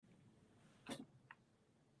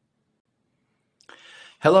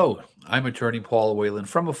Hello, I'm attorney Paul Whalen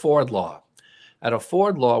from Afford Law. At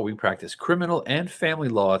Afford Law, we practice criminal and family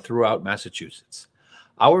law throughout Massachusetts.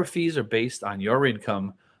 Our fees are based on your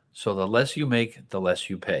income, so the less you make, the less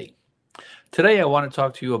you pay. Today, I want to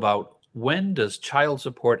talk to you about when does child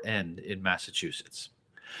support end in Massachusetts?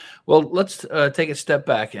 Well, let's take a step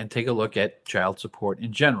back and take a look at child support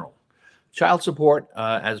in general. Child support,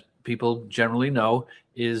 as people generally know,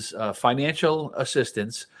 is financial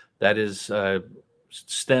assistance that is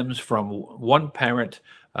stems from one parent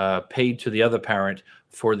paid to the other parent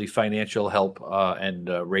for the financial help and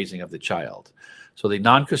raising of the child. So the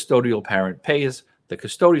non-custodial parent pays the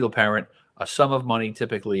custodial parent a sum of money,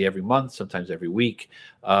 typically every month, sometimes every week,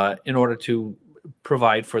 in order to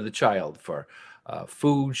provide for the child for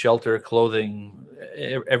food, shelter, clothing,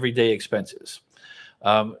 everyday expenses.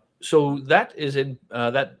 So that is in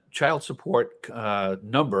that child support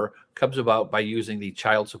number comes about by using the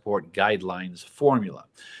child support guidelines formula.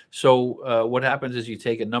 So what happens is you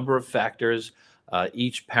take a number of factors,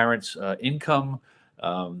 each parent's income,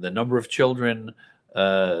 the number of children,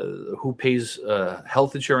 who pays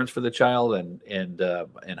health insurance for the child, and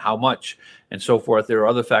how much, and so forth. There are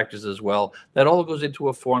other factors as well. That all goes into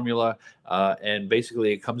a formula, and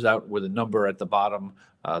basically it comes out with a number at the bottom.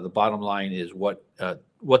 The bottom line is what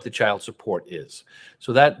the child support is.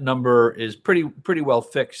 So that number is pretty well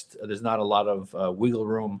fixed. There's not a lot of wiggle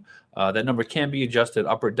room. That number can be adjusted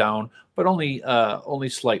up or down, but only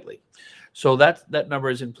slightly. So that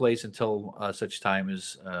number is in place until such time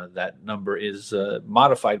as that number is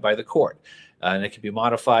modified by the court. And it can be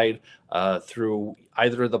modified through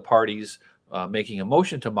either of the parties making a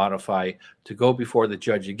motion to modify, to go before the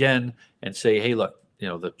judge again and say, hey, look,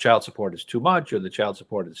 the child support is too much or the child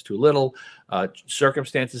support is too little.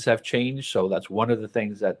 Circumstances have changed, so that's one of the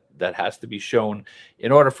things that has to be shown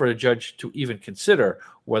in order for a judge to even consider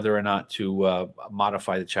whether or not to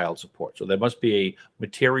modify the child support. So there must be a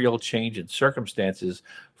material change in circumstances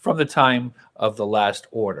from the time of the last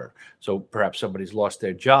order. So perhaps somebody's lost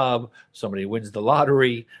their job, somebody wins the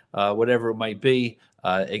lottery, whatever it might be.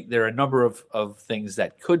 There are a number of things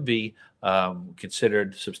that could be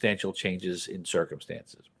considered substantial changes in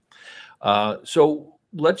circumstances. So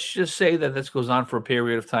let's just say that this goes on for a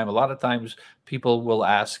period of time. A lot of times people will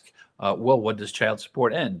ask, well, when does child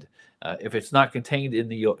support end? If it's not contained in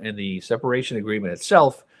the separation agreement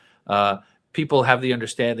itself, people have the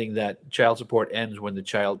understanding that child support ends when the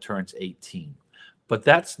child turns 18. But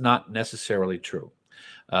that's not necessarily true.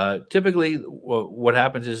 Typically, what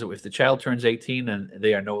happens is that if the child turns 18 and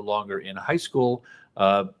they are no longer in high school,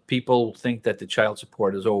 people think that the child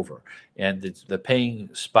support is over, and the paying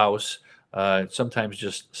spouse sometimes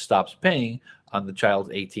just stops paying on the child's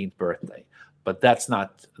 18th birthday. But that's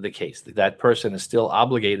not the case. That person is still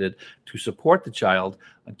obligated to support the child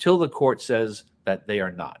until the court says that they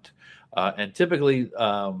are not. And typically,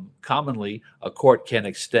 commonly, a court can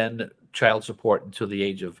extend child support until the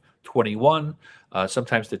age of 21,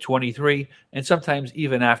 sometimes to 23, and sometimes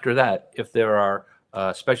even after that, if there are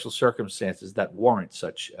special circumstances that warrant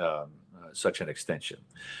such an extension.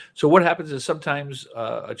 So what happens is sometimes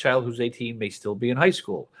a child who's 18 may still be in high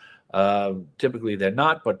school. Typically they're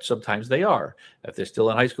not, but sometimes they are. If they're still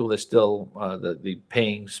in high school, they're still the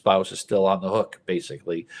paying spouse is still on the hook,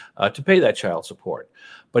 basically, to pay that child support.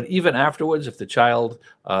 But even afterwards, if the child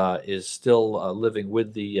is still living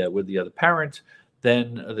with the other parent,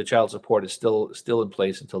 then the child support is still in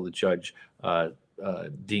place until the judge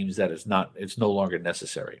deems that it's no longer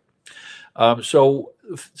necessary. So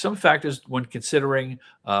some factors when considering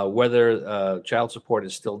whether child support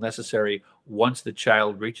is still necessary once the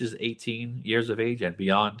child reaches 18 years of age and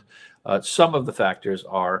beyond. Some of the factors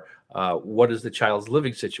are what is the child's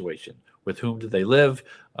living situation? With whom do they live?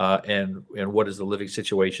 And what is the living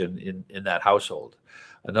situation in that household?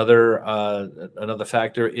 Another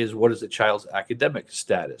factor is what is the child's academic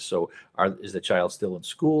status? So is the child still in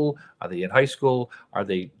school? Are they in high school? Are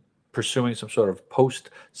they pursuing some sort of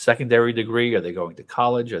post-secondary degree? Are they going to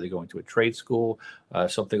college? Are they going to a trade school?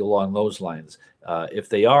 Something along those lines. If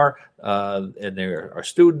they are, and they're a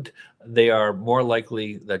student,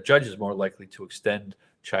 the judge is more likely to extend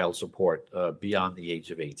child support beyond the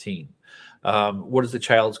age of 18. What is the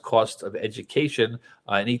child's cost of education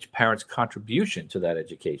and each parent's contribution to that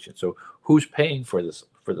education? So who's paying for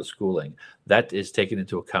the schooling? That is taken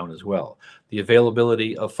into account as well. The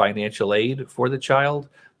availability of financial aid for the child,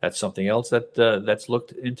 that's something else that's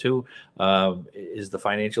looked into. Is the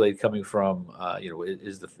financial aid coming from,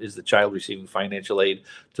 is the child receiving financial aid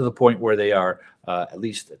to the point where they are at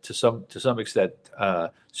least to some extent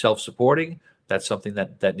self-supporting? that's something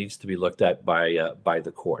that needs to be looked at by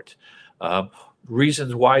the court.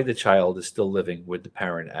 Reasons why the child is still living with the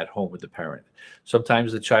parent, at home with the parent.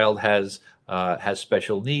 Sometimes the child has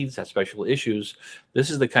special needs, has special issues. This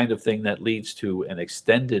is the kind of thing that leads to an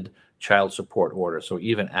extended child support order. So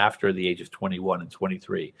even after the age of 21 and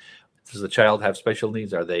 23, does the child have special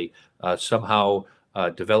needs? Are they somehow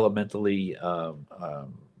developmentally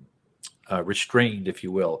restrained, if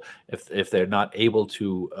you will, if they're not able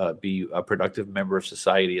to be a productive member of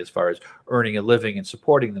society as far as earning a living and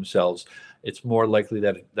supporting themselves, it's more likely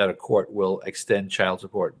that a court will extend child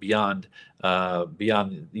support beyond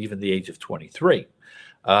even the age of 23.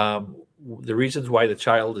 The reasons why the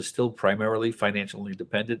child is still primarily financially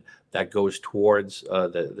dependent, that goes towards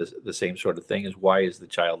the same sort of thing as why is the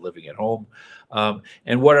child living at home,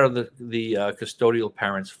 and what are the custodial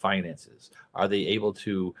parents' finances? Are they able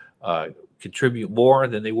to contribute more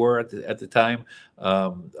than they were at the time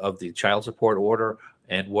of the child support order,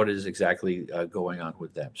 and what is exactly going on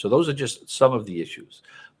with them? So those are just some of the issues.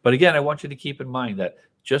 But again, I want you to keep in mind that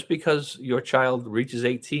just because your child reaches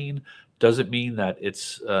 18 doesn't mean that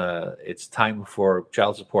it's time for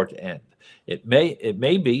child support to end. It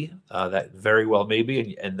may be that very well may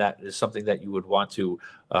be, and that is something that you would want to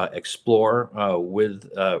explore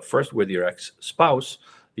first with your ex-spouse,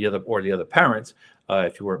 the other parent,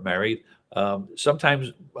 if you weren't married.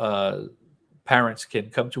 Sometimes parents can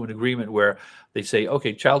come to an agreement where they say,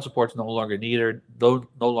 okay, child support's no longer needed. No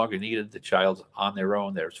longer needed. The child's on their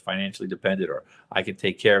own. They're financially dependent, or I can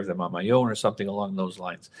take care of them on my own, or something along those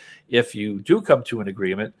lines. If you do come to an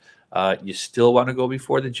agreement, you still want to go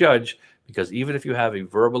before the judge, because even if you have a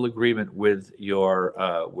verbal agreement with your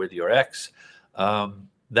ex,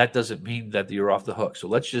 that doesn't mean that you're off the hook. So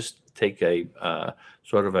let's just take a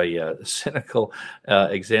sort of a cynical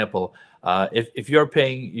example. If you're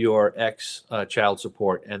paying your ex child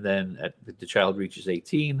support, and then the child reaches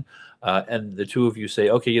 18, and the two of you say,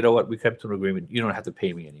 okay, you know what, we come to an agreement, you don't have to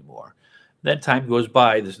pay me anymore. Then time goes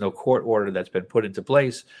by, there's no court order that's been put into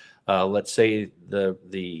place. Let's say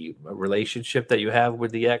the relationship that you have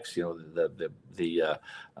with the ex, the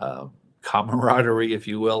camaraderie, if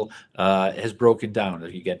you will, has broken down.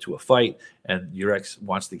 If you get into a fight and your ex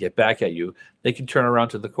wants to get back at you, they can turn around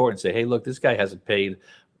to the court and say, hey, look, this guy hasn't paid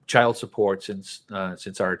child support since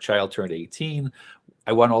our child turned 18.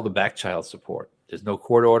 I want all the back child support. There's no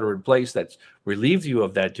court order in place that's relieved you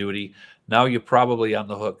of that duty. Now you're probably on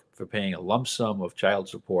the hook for paying a lump sum of child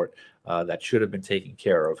support that should have been taken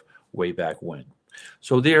care of way back when.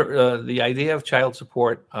 So the idea of child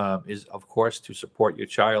support is, of course, to support your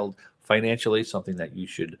child financially, something that you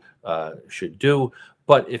should do.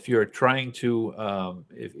 But if you're trying to,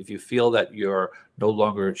 if you feel that you're no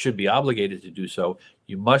longer should be obligated to do so,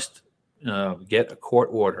 you must get a court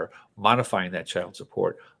order modifying that child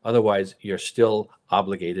support. Otherwise, you're still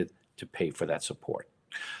obligated to pay for that support.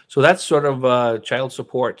 So that's sort of child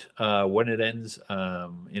support when it ends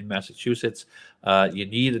in Massachusetts. You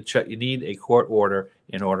need a court order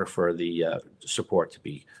in order for the support to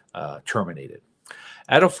be terminated.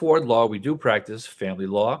 At Afford Law, we do practice family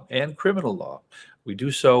law and criminal law. We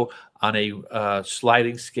do so on a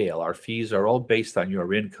sliding scale. Our fees are all based on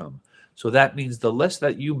your income. So that means the less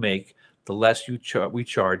that you make, the less we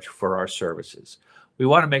charge for our services. We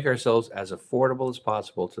want to make ourselves as affordable as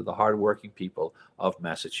possible to the hardworking people of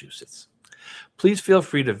Massachusetts. Please feel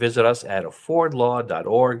free to visit us at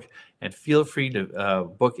affordlaw.org, and feel free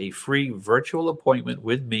to book a free virtual appointment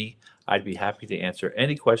with me. I'd be happy to answer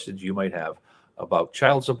any questions you might have about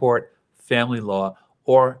child support, family law,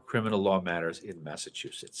 or criminal law matters in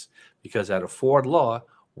Massachusetts. Because at Afford Law,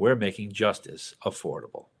 we're making justice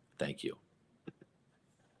affordable. Thank you.